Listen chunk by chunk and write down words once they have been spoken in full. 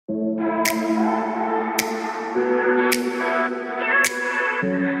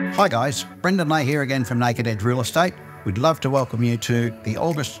Hi guys, Brendan Lay here again from Naked Edge Real Estate. We'd love to welcome you to the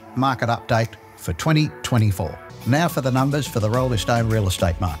August market update for 2024. Now for the numbers for the Roleystone real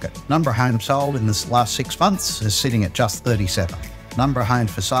estate market. Number of homes sold in this last 6 months is sitting at just 37. Number of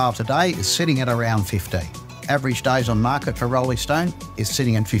homes for sale today is sitting at around 15. Average days on market for Roleystone is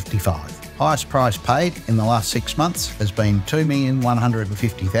sitting at 55. Highest price paid in the last 6 months has been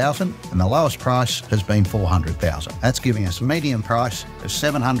 $2,150,000 and the lowest price has been $400,000. That's giving us a median price of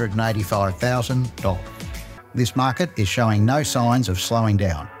 $785,000. This market is showing no signs of slowing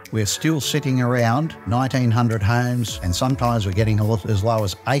down. We're still sitting around 1,900 homes and sometimes we're getting as low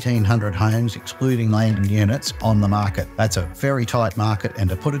as 1,800 homes, excluding land and units, on the market. That's a very tight market, and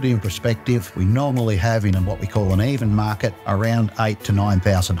to put it in perspective, we normally have in what we call an even market around 8,000 to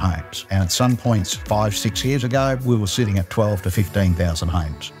 9,000 homes. And at some points 5-6 years ago, we were sitting at 12,000 to 15,000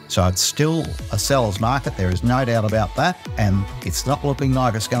 homes. So it's still a seller's market, there is no doubt about that, and it's not looking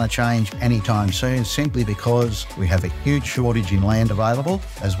like it's going to change anytime soon, simply because we have a huge shortage in land available,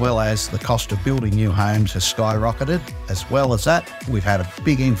 as well as the cost of building new homes has skyrocketed. As well as that, we've had a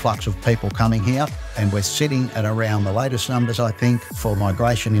big influx of people coming here, and we're sitting at around, the latest numbers I think for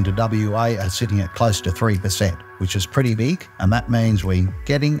migration into WA are sitting at close to 3%, which is pretty big, and that means we're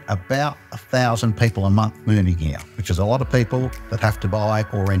getting about 1,000 people a month moving here, which is a lot of people that have to buy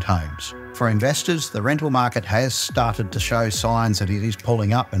or rent homes. For investors, the rental market has started to show signs that it is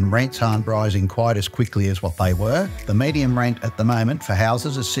pulling up and rents aren't rising quite as quickly as what they were. The median rent at the moment for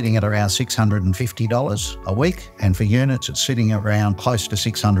houses is sitting at around $650 a week, and for units it's sitting around close to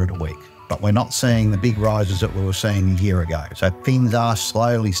 $600 a week. But we're not seeing the big rises that we were seeing a year ago. So things are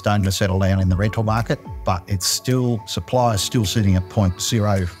slowly starting to settle down in the rental market, but it's still, supply is still sitting at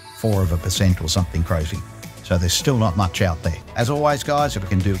 0.04% or something crazy. So there's still not much out there. As always, guys, if we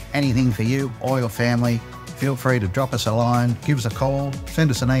can do anything for you or your family, feel free to drop us a line, give us a call,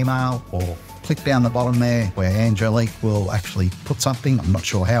 send us an email, or click down the bottom there where Angelique will actually put something. I'm not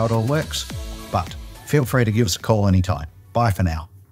sure how it all works, but feel free to give us a call anytime. Bye for now.